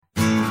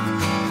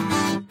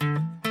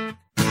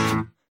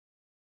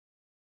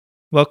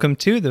Welcome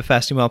to the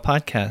Fasting Well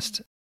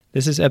podcast.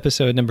 This is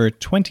episode number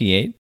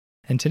 28,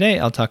 and today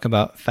I'll talk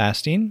about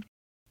fasting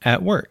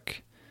at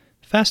work.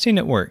 Fasting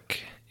at work.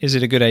 Is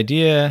it a good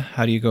idea?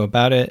 How do you go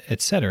about it?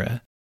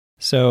 Etc.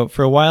 So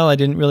for a while, I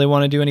didn't really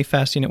want to do any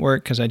fasting at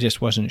work because I just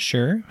wasn't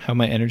sure how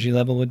my energy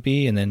level would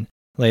be. And then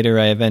later,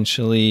 I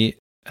eventually,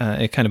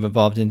 it kind of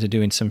evolved into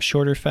doing some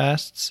shorter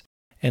fasts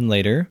and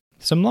later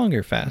some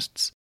longer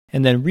fasts.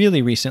 And then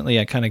really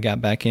recently, I kind of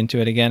got back into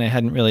it again. I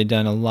hadn't really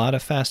done a lot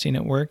of fasting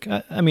at work.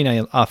 I mean,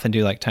 I often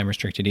do like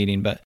time-restricted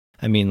eating, but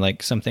I mean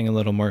like something a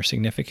little more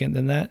significant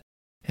than that.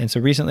 And so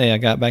recently I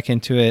got back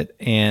into it,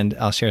 and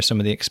I'll share some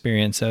of the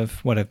experience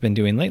of what I've been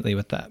doing lately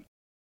with that.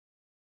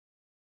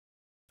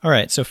 All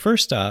right, so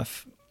first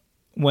off,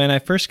 when I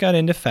first got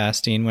into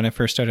fasting, when I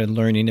first started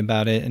learning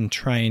about it and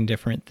trying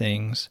different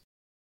things,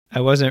 I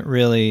wasn't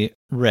really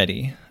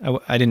ready.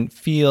 I didn't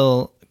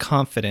feel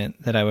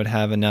confident that I would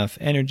have enough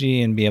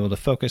energy and be able to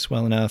focus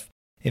well enough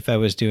if I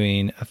was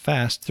doing a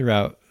fast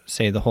throughout,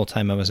 say, the whole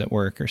time I was at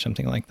work or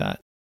something like that.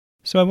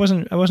 So I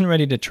wasn't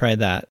ready to try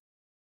that.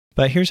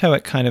 But here's how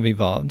it kind of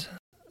evolved.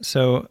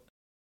 So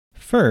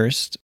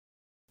first,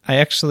 I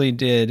actually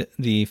did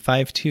the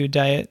 5-2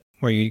 diet,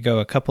 where you go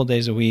a couple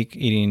days a week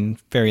eating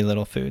very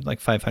little food, like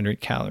 500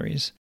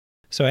 calories.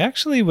 So I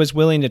actually was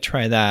willing to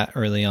try that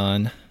early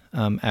on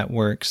at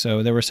work.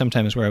 So there were some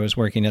times where I was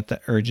working at the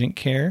urgent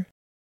care,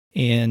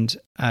 and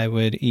I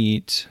would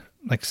eat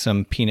like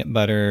some peanut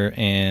butter,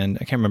 and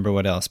I can't remember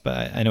what else,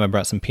 but I know I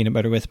brought some peanut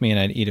butter with me, and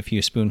I'd eat a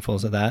few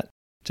spoonfuls of that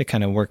to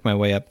kind of work my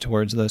way up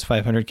towards those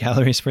 500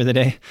 calories for the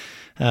day.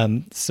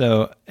 And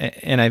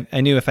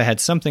I knew if I had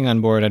something on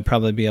board, I'd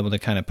probably be able to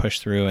kind of push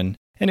through, and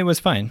it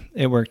was fine.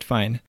 It worked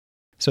fine.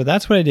 So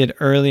that's what I did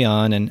early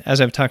on. And as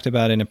I've talked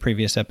about in a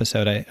previous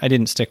episode, I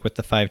didn't stick with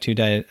the 5-2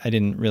 diet. I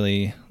didn't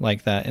really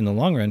like that in the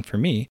long run for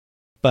me,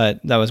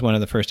 but that was one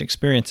of the first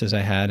experiences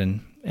I had,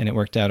 and it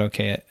worked out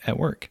okay at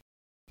work.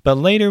 But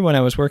later when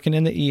I was working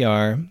in the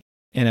ER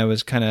and I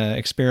was kind of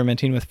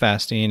experimenting with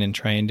fasting and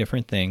trying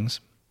different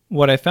things,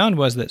 what I found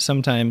was that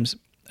sometimes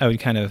I would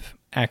kind of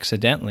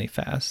accidentally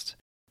fast.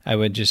 I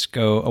would just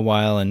go a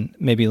while, and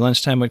maybe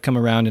lunchtime would come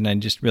around and I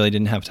just really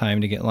didn't have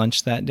time to get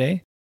lunch that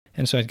day.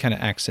 And so I'd kind of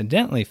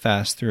accidentally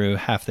fast through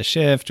half the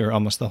shift or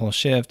almost the whole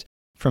shift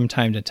from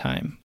time to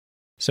time.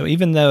 So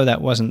even though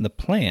that wasn't the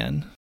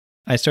plan,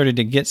 I started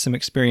to get some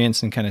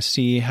experience and kind of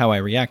see how I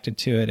reacted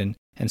to it and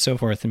so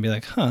forth, and be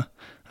like,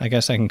 I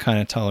guess I can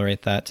kind of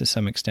tolerate that to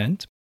some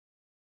extent.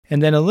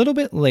 And then a little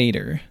bit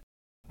later,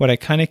 what I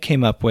kind of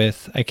came up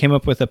with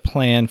a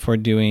plan for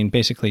doing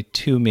basically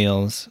 2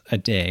 meals a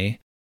day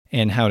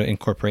and how to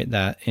incorporate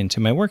that into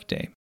my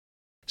workday.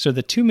 So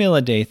the 2 meal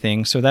a day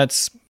thing, so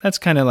that's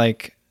kind of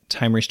like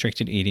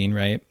time-restricted eating,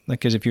 right?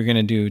 Because if you're going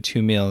to do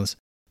 2 meals,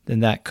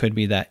 then that could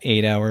be that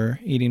 8-hour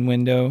eating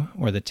window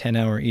or the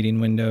 10-hour eating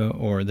window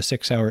or the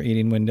 6-hour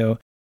eating window.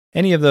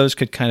 Any of those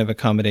could kind of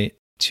accommodate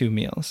 2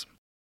 meals.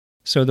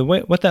 So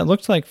what that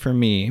looked like for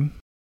me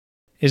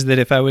is that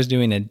if I was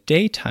doing a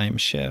daytime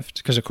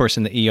shift, because of course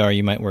in the ER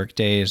you might work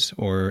days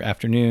or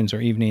afternoons or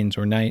evenings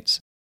or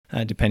nights,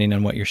 depending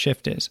on what your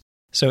shift is.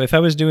 So if I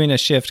was doing a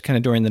shift kind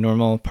of during the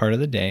normal part of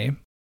the day,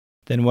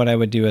 then what I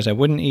would do is I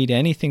wouldn't eat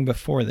anything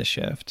before the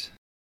shift,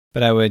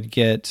 but I would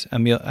get a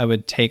meal. I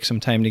would take some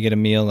time to get a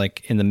meal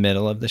like in the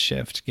middle of the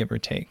shift, give or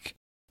take.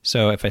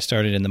 So if I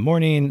started in the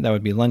morning, that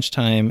would be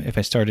lunchtime. If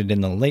I started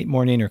in the late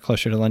morning or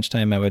closer to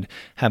lunchtime, I would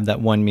have that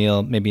one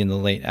meal maybe in the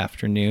late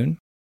afternoon.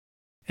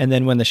 And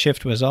then when the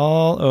shift was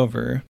all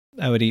over,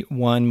 I would eat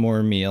one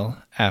more meal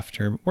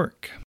after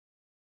work.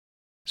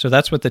 So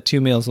that's what the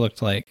 2 meals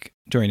looked like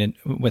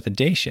with a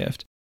day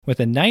shift. With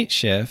a night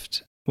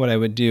shift, what I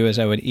would do is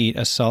I would eat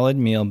a solid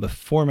meal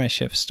before my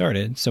shift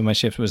started. So my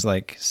shift was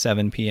like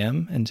 7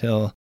 p.m.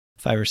 until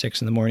 5 or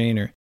 6 in the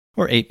morning,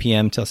 or 8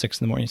 p.m. till 6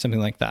 in the morning,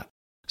 something like that.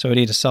 So I'd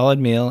eat a solid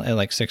meal at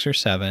like 6 or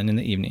 7 in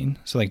the evening.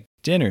 So like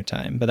dinner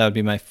time, but that would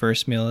be my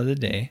first meal of the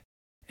day.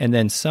 And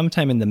then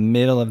sometime in the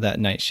middle of that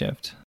night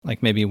shift,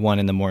 like maybe 1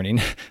 in the morning.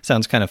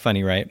 Sounds kind of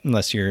funny, right?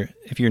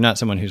 If you're not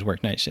someone who's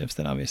worked night shifts,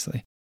 then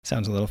obviously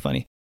sounds a little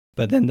funny.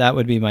 But then that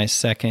would be my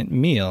second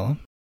meal.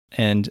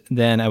 And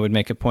then I would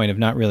make a point of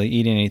not really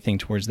eating anything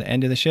towards the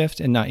end of the shift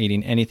and not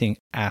eating anything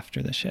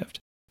after the shift,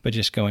 but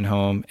just going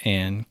home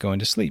and going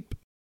to sleep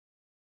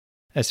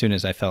as soon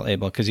as I felt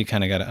able, because you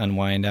kind of got to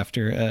unwind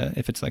after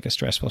if it's like a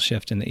stressful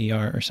shift in the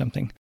ER or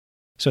something.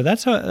 So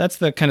that's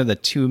the kind of the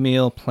 2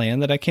 meal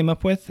plan that I came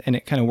up with, and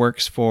it kind of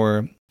works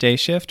for day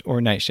shift or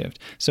night shift.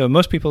 So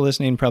most people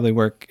listening probably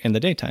work in the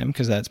daytime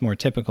because that's more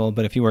typical,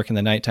 but if you work in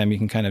the nighttime, you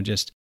can kind of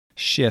just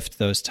shift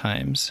those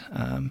times.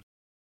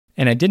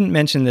 And I didn't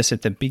mention this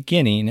at the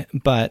beginning,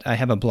 but I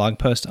have a blog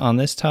post on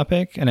this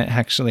topic, and it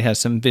actually has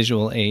some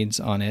visual aids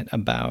on it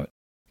about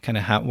kind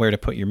of where to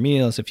put your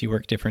meals if you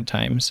work different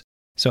times.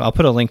 So I'll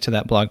put a link to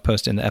that blog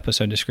post in the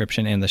episode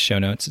description and the show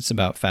notes. It's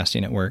about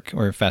fasting at work,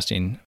 or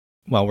fasting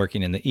while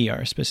working in the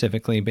ER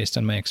specifically, based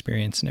on my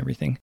experience and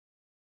everything.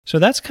 So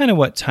that's kind of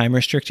what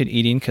time-restricted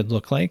eating could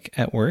look like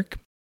at work.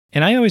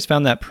 And I always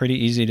found that pretty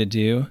easy to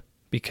do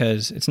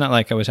because it's not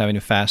like I was having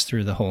to fast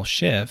through the whole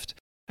shift.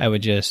 I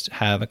would just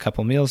have a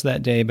couple meals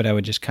that day, but I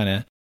would just kind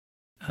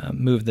of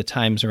move the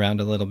times around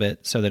a little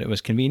bit so that it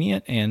was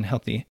convenient and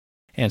healthy,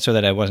 and so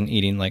that I wasn't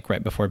eating like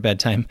right before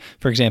bedtime.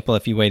 For example,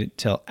 if you wait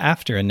till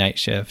after a night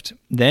shift,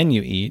 then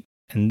you eat,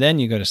 and then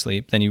you go to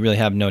sleep, then you really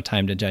have no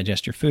time to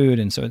digest your food,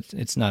 and so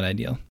it's not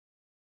ideal.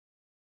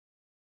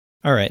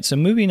 All right, so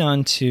moving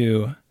on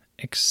to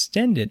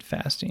extended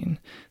fasting.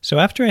 So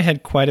after I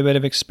had quite a bit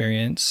of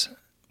experience,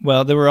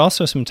 well, there were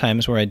also some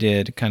times where I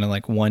did kind of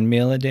like one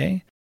meal a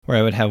day, where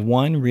I would have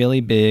one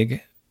really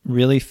big,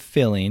 really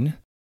filling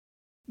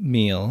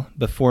meal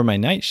before my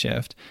night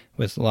shift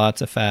with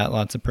lots of fat,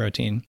 lots of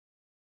protein.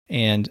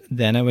 And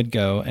then I would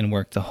go and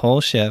work the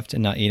whole shift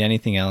and not eat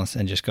anything else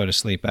and just go to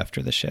sleep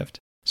after the shift.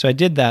 So I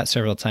did that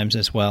several times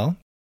as well.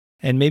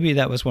 And maybe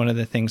that was one of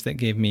the things that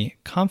gave me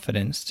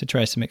confidence to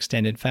try some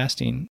extended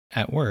fasting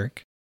at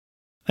work.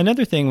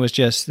 Another thing was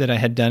just that I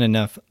had done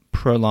enough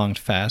prolonged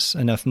fasts,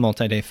 enough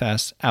multi-day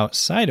fasts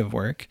outside of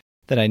work,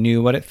 that I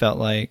knew what it felt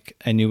like.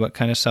 I knew what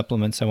kind of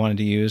supplements I wanted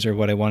to use or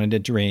what I wanted to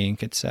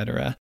drink,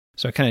 etc.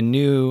 So I kind of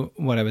knew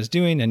what I was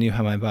doing. I knew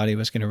how my body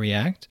was going to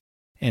react.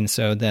 And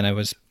so then I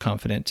was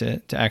confident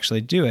to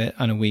actually do it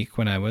on a week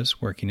when I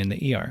was working in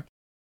the ER.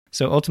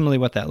 So ultimately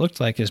what that looked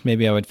like is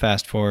maybe I would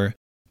fast for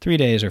 3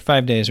 days or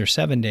 5 days or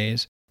 7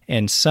 days.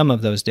 And some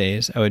of those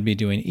days I would be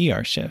doing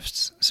ER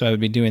shifts. So I would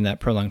be doing that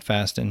prolonged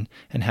fast and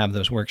have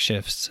those work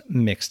shifts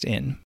mixed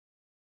in.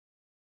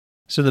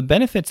 So the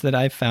benefits that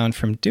I've found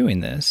from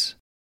doing this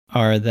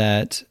are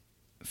that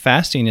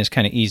fasting is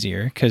kind of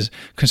easier because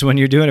when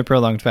you're doing a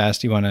prolonged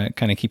fast, you want to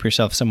kind of keep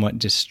yourself somewhat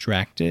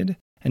distracted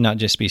and not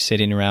just be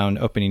sitting around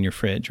opening your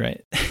fridge,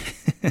 right?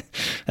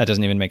 That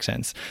doesn't even make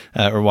sense.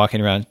 Or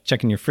walking around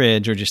checking your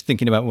fridge or just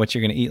thinking about what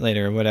you're going to eat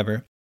later or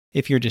whatever.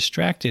 If you're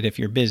distracted, if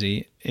you're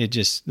busy,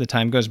 the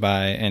time goes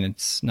by and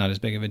it's not as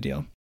big of a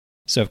deal.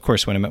 So of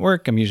course, when I'm at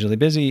work, I'm usually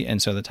busy,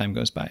 and so the time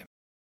goes by.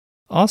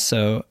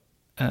 Also,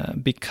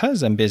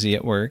 because I'm busy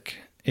at work,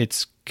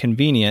 it's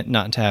convenient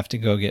not to have to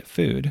go get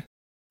food,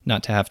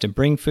 not to have to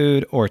bring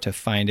food or to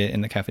find it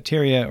in the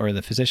cafeteria or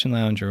the physician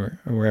lounge or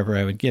wherever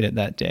I would get it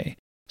that day.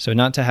 So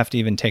not to have to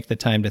even take the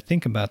time to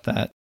think about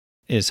that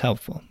is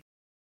helpful.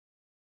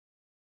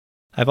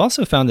 I've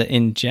also found that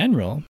in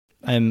general,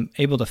 I'm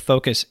able to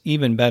focus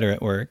even better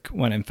at work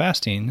when I'm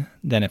fasting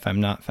than if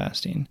I'm not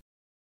fasting.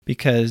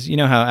 Because you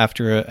know how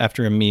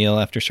after a meal,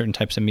 after certain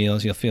types of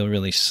meals, you'll feel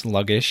really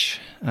sluggish,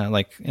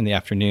 like in the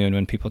afternoon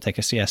when people take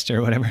a siesta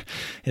or whatever,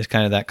 is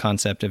kind of that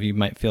concept of you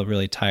might feel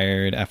really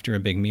tired after a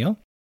big meal.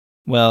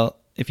 Well,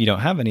 if you don't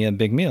have any of the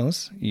big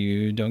meals,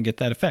 you don't get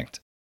that effect.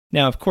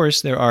 Now, of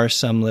course, there are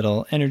some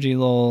little energy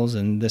lulls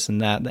and this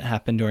and that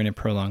happen during a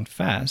prolonged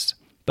fast,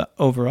 but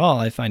overall,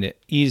 I find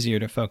it easier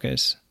to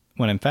focus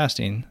when I'm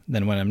fasting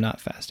than when I'm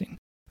not fasting,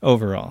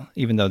 overall,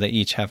 even though they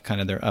each have kind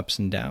of their ups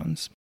and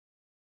downs.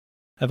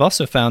 I've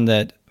also found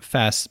that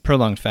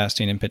prolonged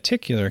fasting in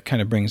particular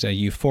kind of brings a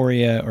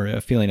euphoria or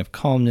a feeling of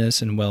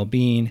calmness and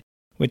well-being,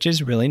 which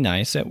is really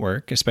nice at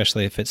work,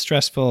 especially if it's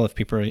stressful, if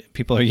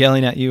people are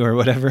yelling at you or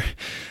whatever,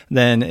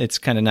 then it's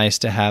kind of nice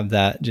to have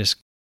that just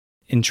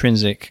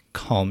intrinsic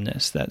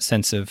calmness, that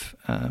sense of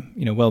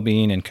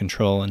well-being and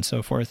control and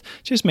so forth.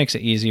 It just makes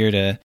it easier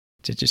to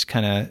just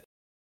kind of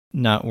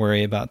not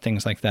worry about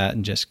things like that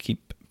and just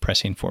keep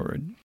pressing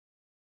forward.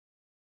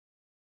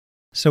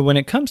 So when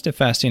it comes to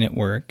fasting at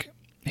work,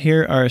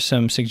 here are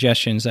some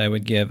suggestions I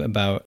would give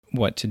about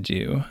what to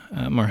do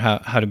or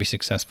how to be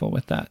successful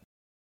with that.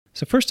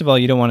 So first of all,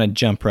 you don't want to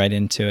jump right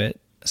into it.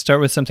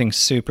 Start with something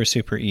super,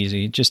 super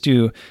easy. Just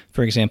do,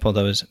 for example,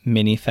 those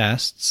mini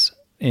fasts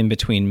in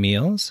between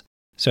meals.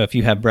 So if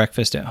you have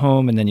breakfast at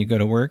home and then you go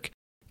to work,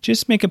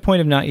 just make a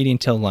point of not eating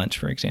till lunch,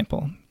 for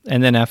example.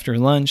 And then after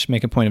lunch,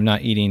 make a point of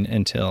not eating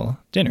until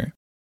dinner.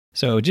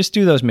 So just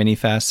do those mini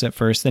fasts at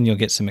first, then you'll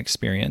get some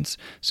experience.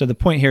 So the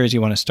point here is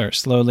you want to start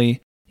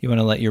slowly. You want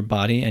to let your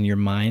body and your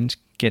mind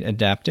get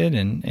adapted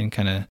and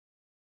kind of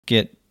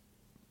get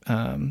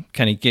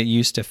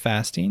used to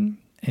fasting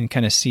and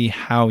kind of see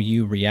how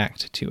you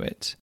react to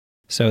it.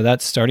 So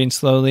that's starting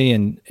slowly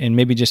and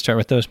maybe just start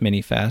with those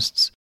mini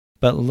fasts.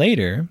 But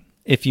later,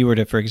 if you were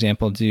to, for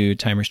example, do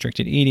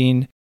time-restricted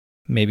eating,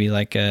 maybe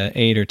like a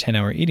 8 or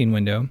 10-hour eating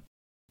window,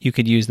 you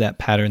could use that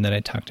pattern that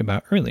I talked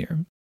about earlier.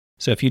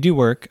 So if you do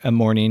work a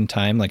morning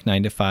time, like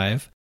 9 to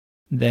 5,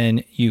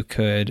 then you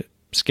could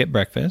skip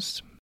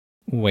breakfast,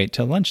 wait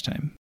till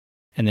lunchtime,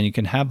 and then you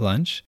can have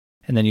lunch,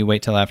 and then you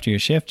wait till after your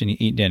shift and you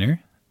eat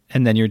dinner,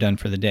 and then you're done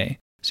for the day.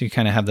 So you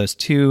kind of have those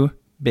two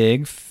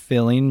big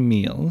filling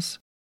meals,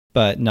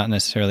 but not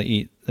necessarily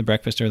eat the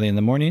breakfast early in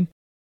the morning,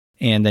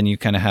 and then you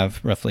kind of have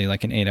roughly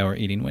like an 8-hour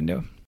eating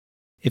window.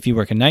 If you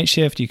work a night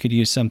shift, you could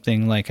use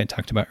something like I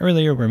talked about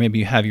earlier, where maybe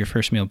you have your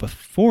first meal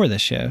before the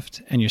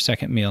shift and your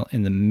second meal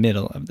in the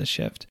middle of the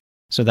shift.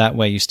 So that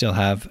way you still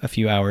have a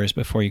few hours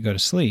before you go to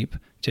sleep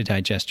to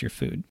digest your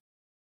food.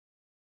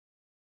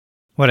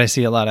 What I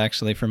see a lot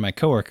actually from my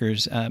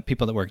coworkers,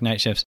 people that work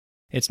night shifts,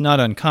 it's not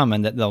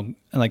uncommon that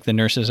the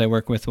nurses I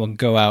work with will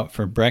go out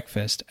for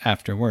breakfast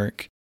after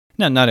work.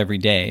 not every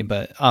day,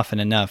 but often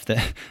enough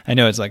that I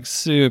know it's like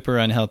super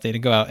unhealthy to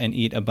go out and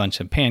eat a bunch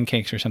of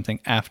pancakes or something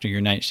after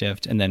your night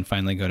shift and then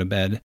finally go to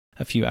bed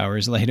a few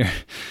hours later.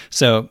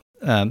 So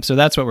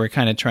that's what we're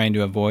kind of trying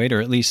to avoid,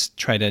 or at least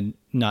try to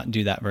not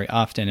do that very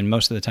often. And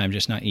most of the time,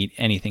 just not eat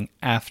anything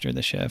after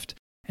the shift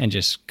and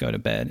just go to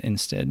bed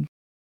instead.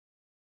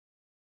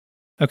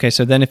 Okay,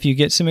 so then if you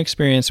get some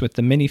experience with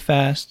the mini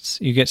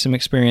fasts, you get some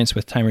experience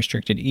with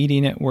time-restricted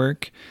eating at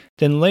work,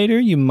 then later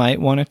you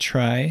might want to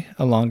try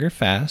a longer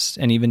fast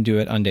and even do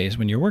it on days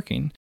when you're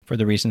working. For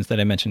the reasons that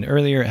I mentioned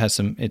earlier,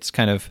 it's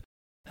kind of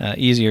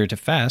easier to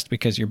fast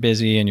because you're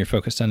busy and you're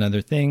focused on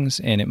other things,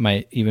 and it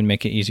might even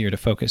make it easier to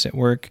focus at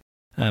work.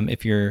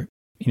 If you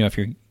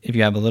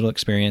have a little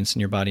experience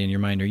and your body and your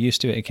mind are used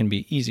to it, it can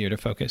be easier to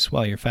focus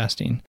while you're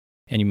fasting,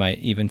 and you might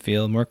even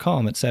feel more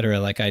calm, etc.,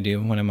 like I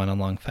do when I'm on a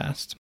long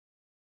fast.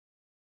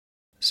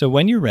 So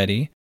when you're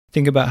ready,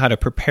 think about how to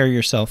prepare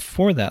yourself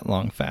for that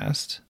long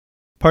fast.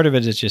 Part of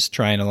it is just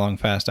trying a long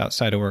fast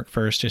outside of work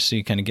first, just so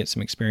you kind of get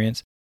some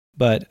experience.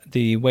 But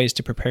the ways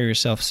to prepare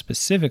yourself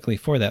specifically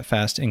for that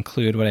fast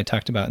include what I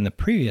talked about in the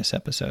previous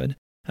episode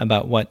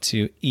about what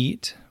to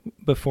eat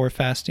before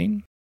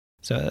fasting.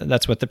 So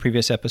that's what the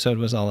previous episode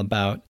was all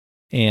about.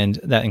 And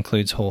that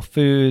includes whole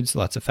foods,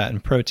 lots of fat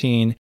and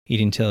protein,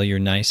 eating till you're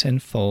nice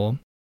and full.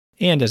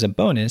 And as a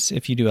bonus,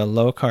 if you do a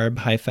low-carb,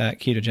 high-fat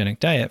ketogenic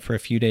diet for a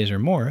few days or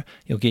more,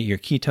 you'll get your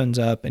ketones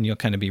up and you'll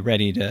kind of be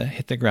ready to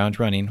hit the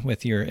ground running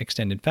with your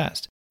extended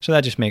fast. So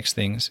that just makes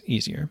things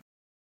easier.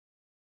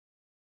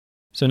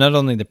 So not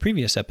only the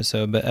previous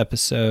episode, but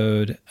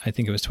episode, I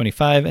think it was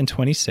 25 and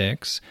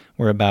 26,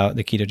 were about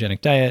the ketogenic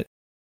diet,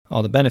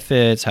 all the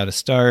benefits, how to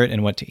start,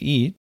 and what to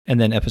eat. And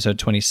then episode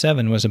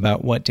 27 was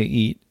about what to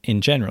eat in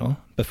general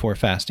before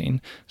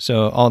fasting.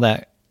 So all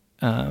that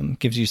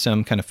gives you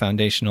some kind of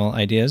foundational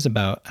ideas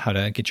about how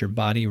to get your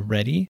body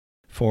ready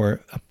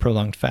for a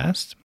prolonged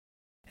fast.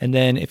 And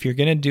then if you're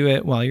going to do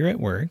it while you're at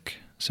work,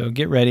 so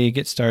get ready,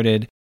 get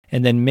started,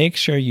 and then make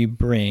sure you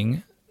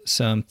bring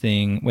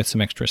something with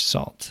some extra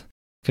salt.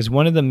 Because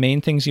one of the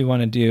main things you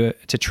want to do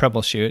to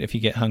troubleshoot if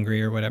you get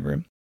hungry or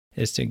whatever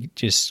is to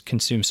just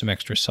consume some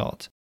extra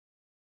salt.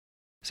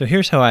 So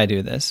here's how I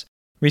do this.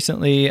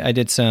 Recently, I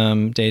did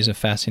some days of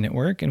fasting at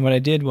work, and what I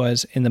did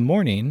was in the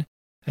morning,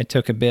 I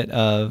took a bit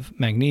of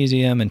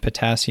magnesium and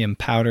potassium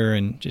powder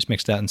and just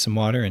mixed that in some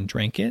water and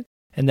drank it.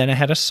 And then I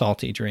had a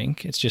salty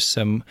drink. It's just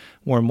some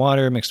warm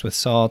water mixed with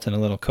salt and a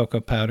little cocoa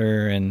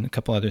powder and a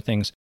couple other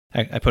things.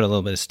 I put a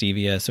little bit of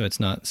stevia so it's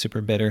not super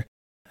bitter.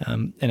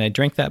 And I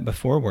drank that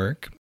before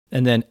work.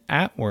 And then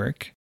at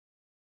work,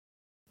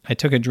 I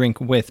took a drink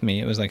with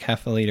me. It was like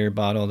 0.5 liter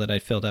bottle that I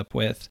filled up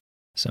with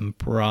some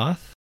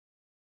broth.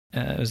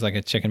 It was like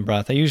a chicken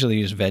broth. I usually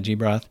use veggie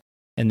broth.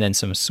 And then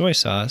some soy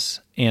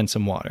sauce and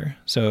some water.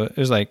 So it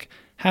was like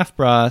half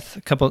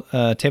broth,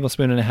 a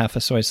tablespoon and a half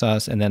of soy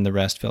sauce, and then the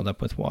rest filled up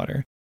with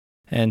water.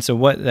 And so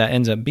what that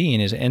ends up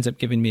being is it ends up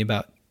giving me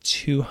about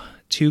 2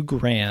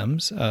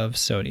 grams of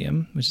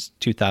sodium, which is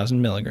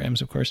 2,000 milligrams,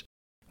 of course,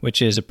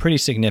 which is a pretty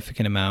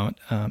significant amount.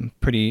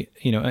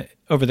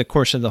 Over the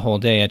course of the whole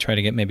day, I try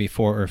to get maybe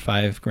 4 or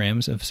 5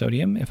 grams of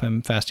sodium if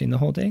I'm fasting the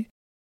whole day,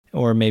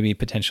 or maybe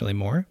potentially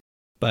more.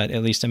 But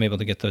at least I'm able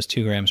to get those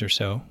 2 grams or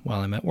so while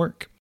I'm at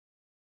work.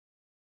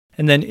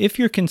 And then if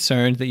you're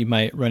concerned that you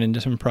might run into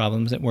some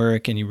problems at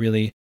work and you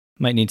really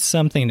might need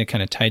something to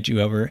kind of tide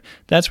you over,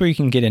 that's where you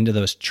can get into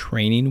those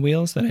training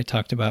wheels that I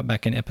talked about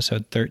back in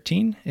episode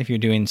 13. If you're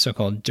doing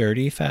so-called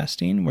dirty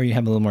fasting, where you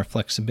have a little more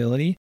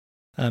flexibility,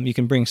 you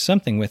can bring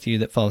something with you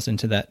that falls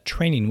into that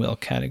training wheel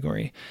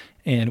category.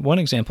 And one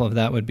example of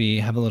that would be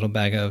have a little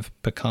bag of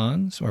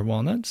pecans or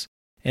walnuts,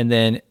 and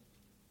then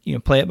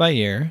play it by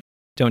ear.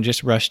 Don't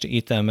just rush to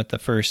eat them at the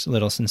first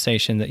little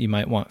sensation that you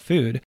might want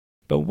food.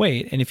 But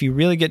wait, and if you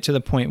really get to the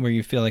point where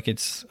you feel like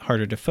it's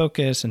harder to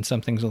focus and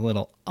something's a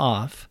little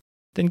off,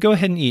 then go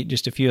ahead and eat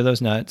just a few of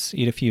those nuts,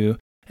 eat a few,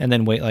 and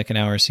then wait like an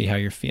hour, see how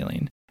you're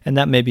feeling. And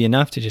that may be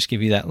enough to just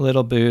give you that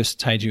little boost,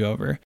 tide you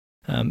over.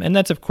 And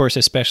that's, of course,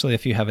 especially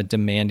if you have a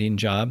demanding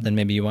job, then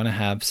maybe you want to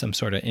have some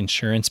sort of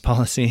insurance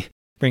policy.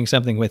 Bring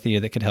something with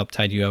you that could help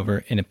tide you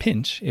over in a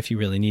pinch if you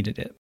really needed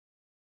it.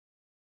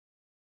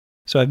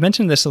 So I've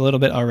mentioned this a little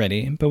bit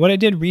already, but what I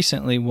did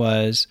recently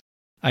was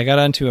I got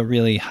onto a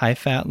really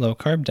high-fat,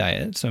 low-carb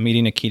diet, so I'm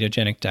eating a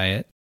ketogenic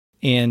diet,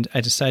 and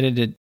I decided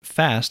to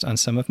fast on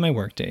some of my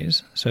work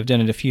days. So I've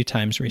done it a few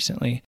times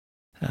recently.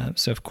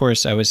 So of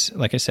course, I was,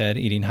 like I said,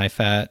 eating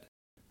high-fat,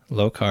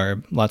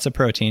 low-carb, lots of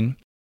protein.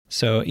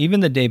 So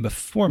even the day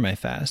before my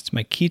fast,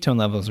 my ketone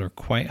levels were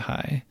quite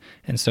high.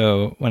 And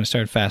so when I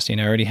started fasting,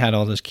 I already had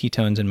all those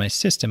ketones in my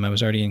system. I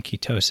was already in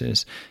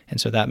ketosis.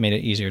 And so that made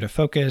it easier to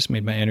focus,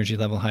 made my energy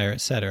level higher,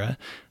 etc.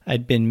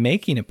 I'd been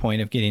making a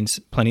point of getting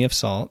plenty of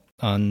salt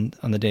on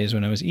the days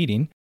when I was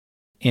eating.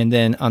 And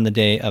then on the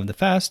day of the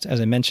fast,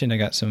 as I mentioned, I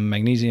got some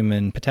magnesium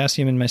and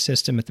potassium in my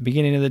system at the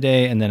beginning of the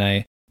day. And then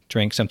I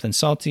drank something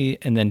salty.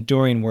 And then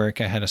during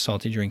work, I had a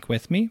salty drink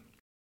with me.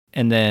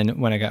 And then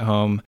when I got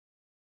home,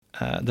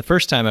 the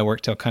first time I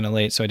worked till kind of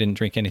late, so I didn't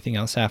drink anything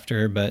else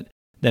after. But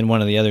Then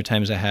one of the other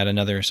times I had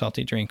another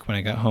salty drink when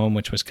I got home,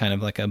 which was kind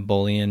of like a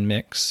bouillon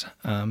mix,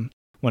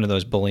 one of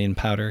those bouillon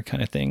powder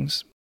kind of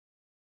things.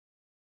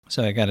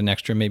 So I got an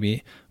extra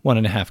maybe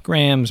 1.5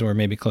 grams or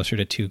maybe closer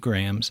to 2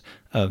 grams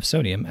of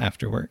sodium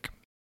after work.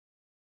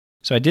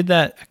 So I did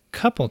that a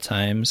couple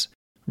times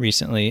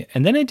recently.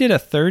 And then I did a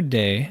third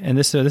day. And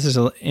this is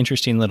an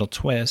interesting little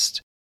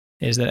twist,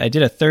 is that I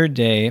did a third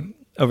day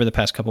over the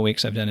past couple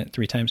weeks. I've done it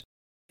 3 times.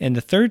 And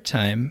the third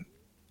time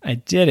I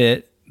did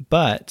it,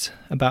 but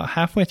about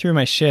halfway through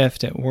my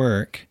shift at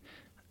work,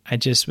 I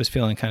just was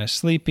feeling kind of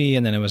sleepy.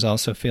 And then I was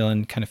also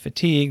feeling kind of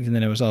fatigued. And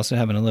then I was also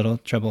having a little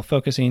trouble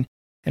focusing.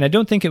 And I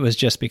don't think it was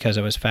just because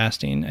I was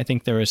fasting. I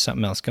think there was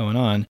something else going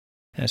on.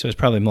 So it was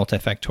probably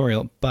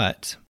multifactorial,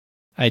 but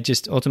I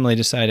just ultimately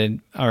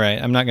decided, all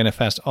right, I'm not going to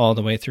fast all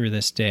the way through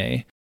this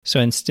day. So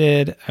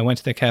instead, I went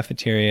to the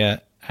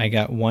cafeteria. I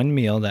got one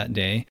meal that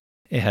day.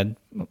 It had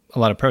a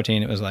lot of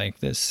protein. It was like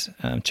this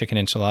chicken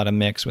enchilada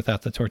mix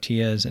without the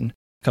tortillas and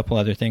a couple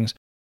other things.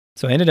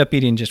 So I ended up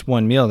eating just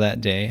one meal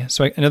that day.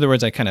 So in other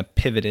words, I kind of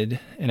pivoted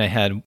and I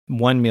had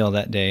one meal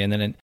that day, and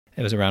then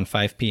it was around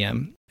 5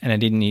 p.m. and I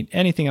didn't eat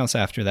anything else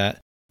after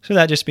that. So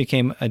that just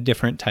became a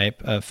different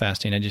type of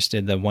fasting. I just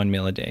did the one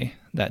meal a day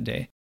that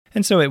day.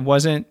 And so it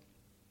wasn't,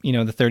 the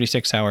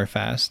 36-hour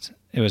fast.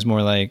 It was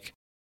more like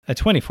a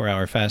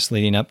 24-hour fast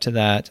leading up to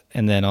that.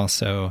 And then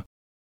also,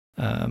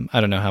 I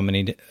don't know how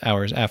many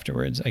hours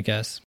afterwards, I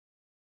guess.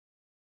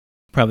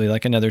 Probably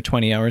like another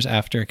 20 hours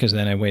after, because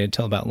then I waited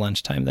till about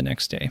lunchtime the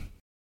next day.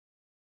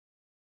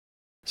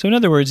 So in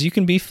other words, you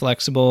can be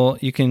flexible.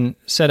 You can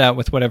set out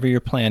with whatever your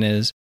plan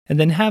is, and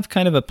then have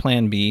kind of a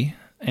plan B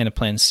and a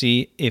plan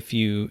C if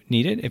you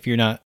need it. If you're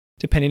not,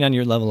 depending on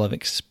your level of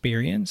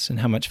experience and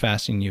how much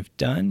fasting you've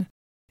done,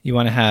 you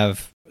want to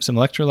have some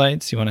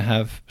electrolytes, you want to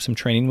have some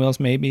training wheels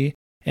maybe,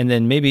 and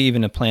then maybe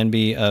even a plan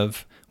B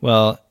of,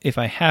 well, if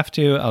I have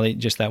to, I'll eat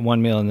just that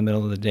one meal in the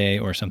middle of the day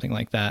or something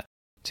like that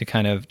to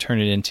kind of turn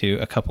it into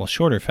a couple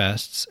shorter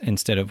fasts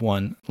instead of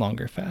one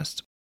longer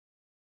fast.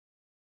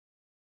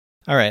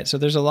 All right, so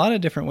there's a lot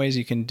of different ways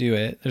you can do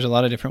it. There's a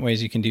lot of different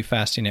ways you can do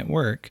fasting at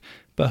work,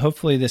 but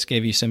hopefully this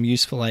gave you some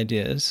useful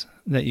ideas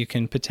that you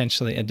can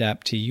potentially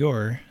adapt to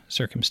your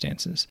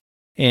circumstances.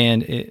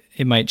 And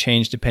it might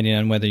change depending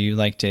on whether you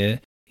like to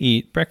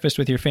eat breakfast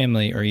with your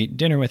family or eat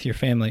dinner with your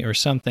family or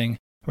something,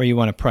 where you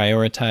want to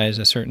prioritize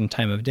a certain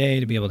time of day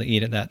to be able to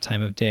eat at that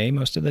time of day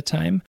most of the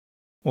time,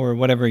 or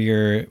whatever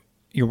your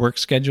work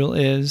schedule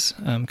is,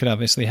 could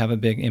obviously have a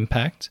big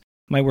impact.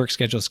 My work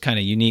schedule is kind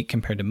of unique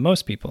compared to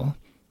most people,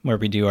 where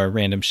we do our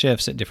random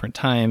shifts at different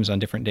times on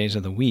different days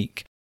of the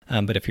week.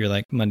 But if you're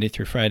like Monday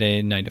through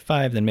Friday, 9 to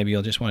 5, then maybe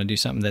you'll just want to do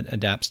something that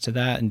adapts to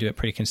that and do it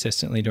pretty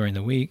consistently during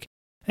the week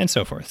and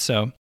so forth.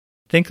 So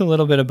think a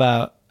little bit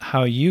about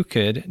how you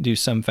could do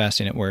some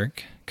fasting at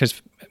work,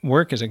 because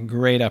work is a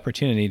great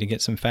opportunity to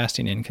get some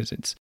fasting in because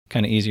it's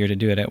kind of easier to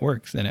do it at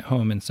work than at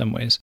home in some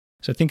ways.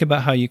 So think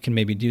about how you can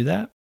maybe do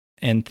that,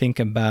 and think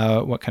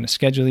about what kind of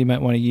schedule you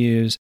might want to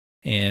use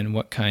and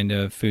what kind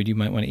of food you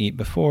might want to eat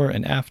before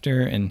and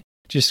after, and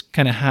just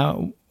kind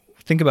of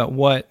think about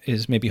what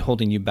is maybe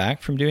holding you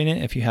back from doing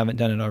it if you haven't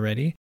done it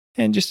already.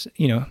 And just,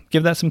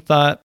 give that some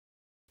thought,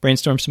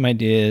 brainstorm some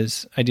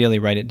ideas, ideally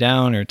write it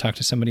down or talk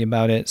to somebody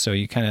about it so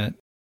you kind of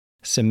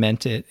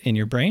cement it in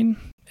your brain,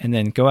 and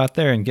then go out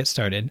there and get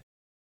started.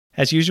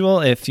 As usual,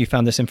 if you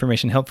found this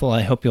information helpful,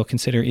 I hope you'll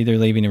consider either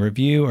leaving a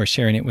review or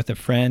sharing it with a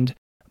friend.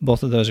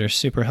 Both of those are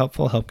super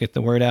helpful, help get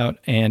the word out,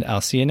 and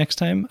I'll see you next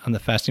time on the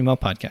Fasting Well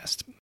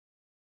podcast.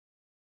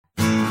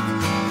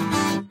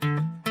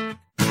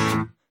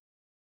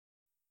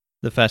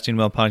 The Fasting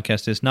Well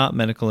podcast is not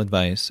medical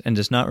advice and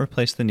does not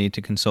replace the need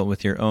to consult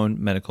with your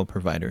own medical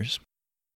providers.